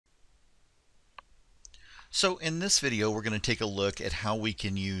So in this video, we're going to take a look at how we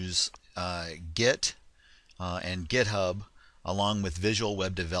can use Git and GitHub along with Visual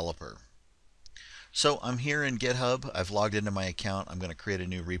Web Developer. So I'm here in GitHub. I've logged into my account. I'm going to create a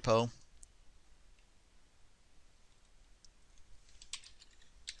new repo.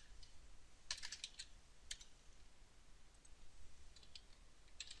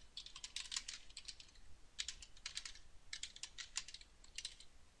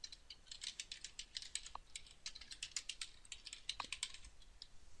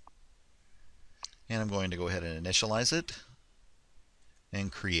 And I'm going to go ahead and initialize it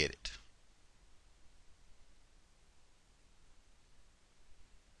and create it.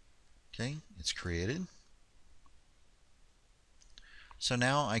 Okay, it's created. So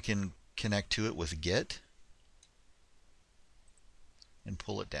now I can connect to it with Git and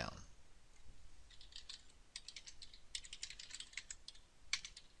pull it down.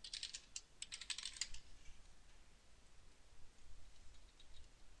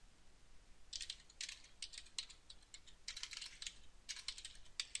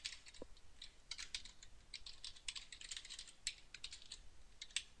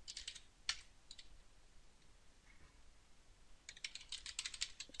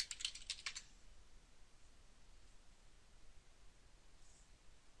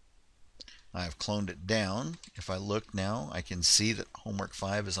 I've cloned it down. If I look now, I can see that Homework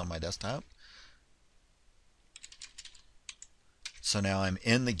 5 is on my desktop. So now I'm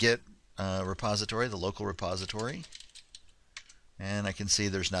in the Git repository, the local repository, and I can see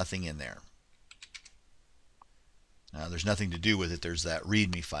there's nothing in there. There's nothing to do with it. There's that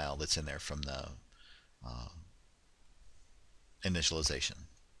README file that's in there from the initialization.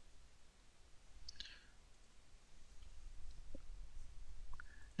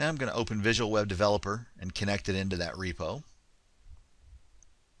 Now I'm going to open Visual Web Developer and connect it into that repo.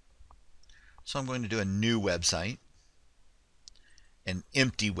 So I'm going to do a new website, an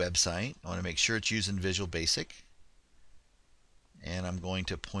empty website. I want to make sure it's using Visual Basic. And I'm going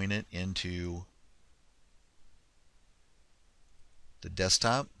to point it into the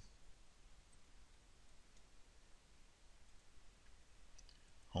desktop.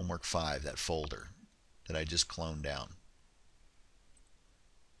 Homework 5, that folder that I just cloned down.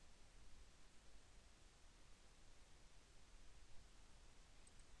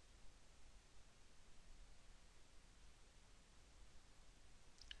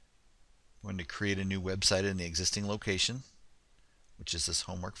 I'm going to create a new website in the existing location, which is this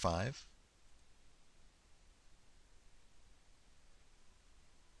Homework 5.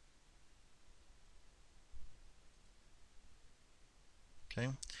 Okay,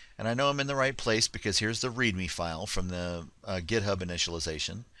 and I know I'm in the right place because here's the README file from the GitHub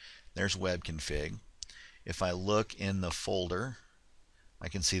initialization. There's web config. If I look in the folder, I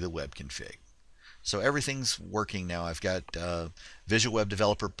can see the web config. So everything's working now. I've got Visual Web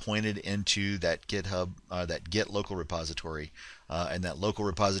Developer pointed into that GitHub, that Git local repository, and that local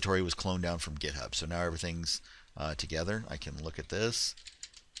repository was cloned down from GitHub. So now everything's together. I can look at this,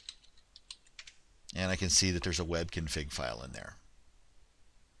 and I can see that there's a web config file in there.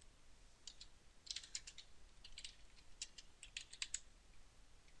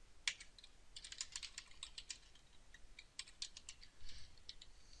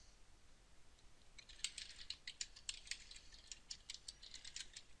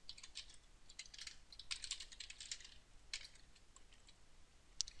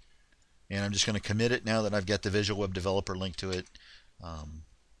 And I'm just going to commit it now that I've got the Visual Web Developer link to it.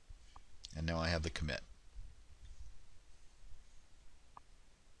 And now I have the commit.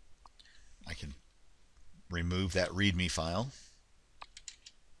 I can remove that README file.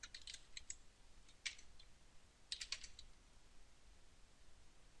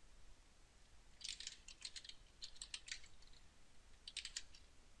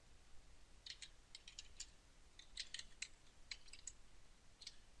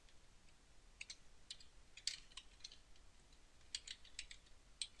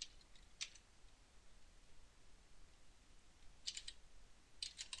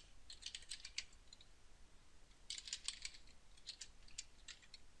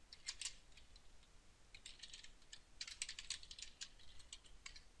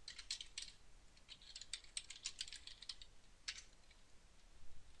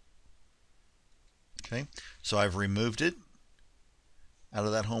 Okay, so I've removed it out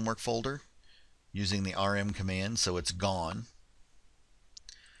of that homework folder using the rm command, so it's gone.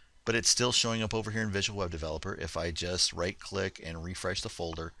 But it's still showing up over here in Visual Web Developer. If I just right click and refresh the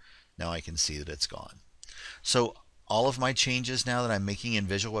folder, now I can see that it's gone. So all of my changes now that I'm making in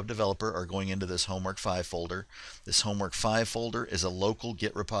Visual Web Developer are going into this Homework 5 folder. This Homework 5 folder is a local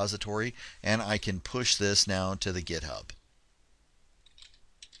Git repository, and I can push this now to the GitHub.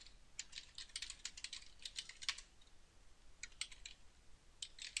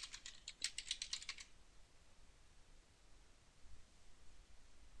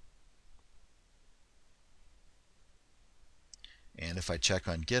 And if I check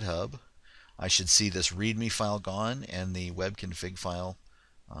on GitHub, I should see this README file gone and the web config file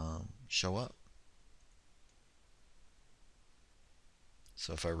show up.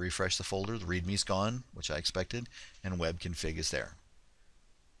 So if I refresh the folder, the README's gone, which I expected, and web config is there.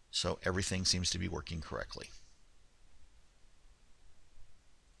 So everything seems to be working correctly.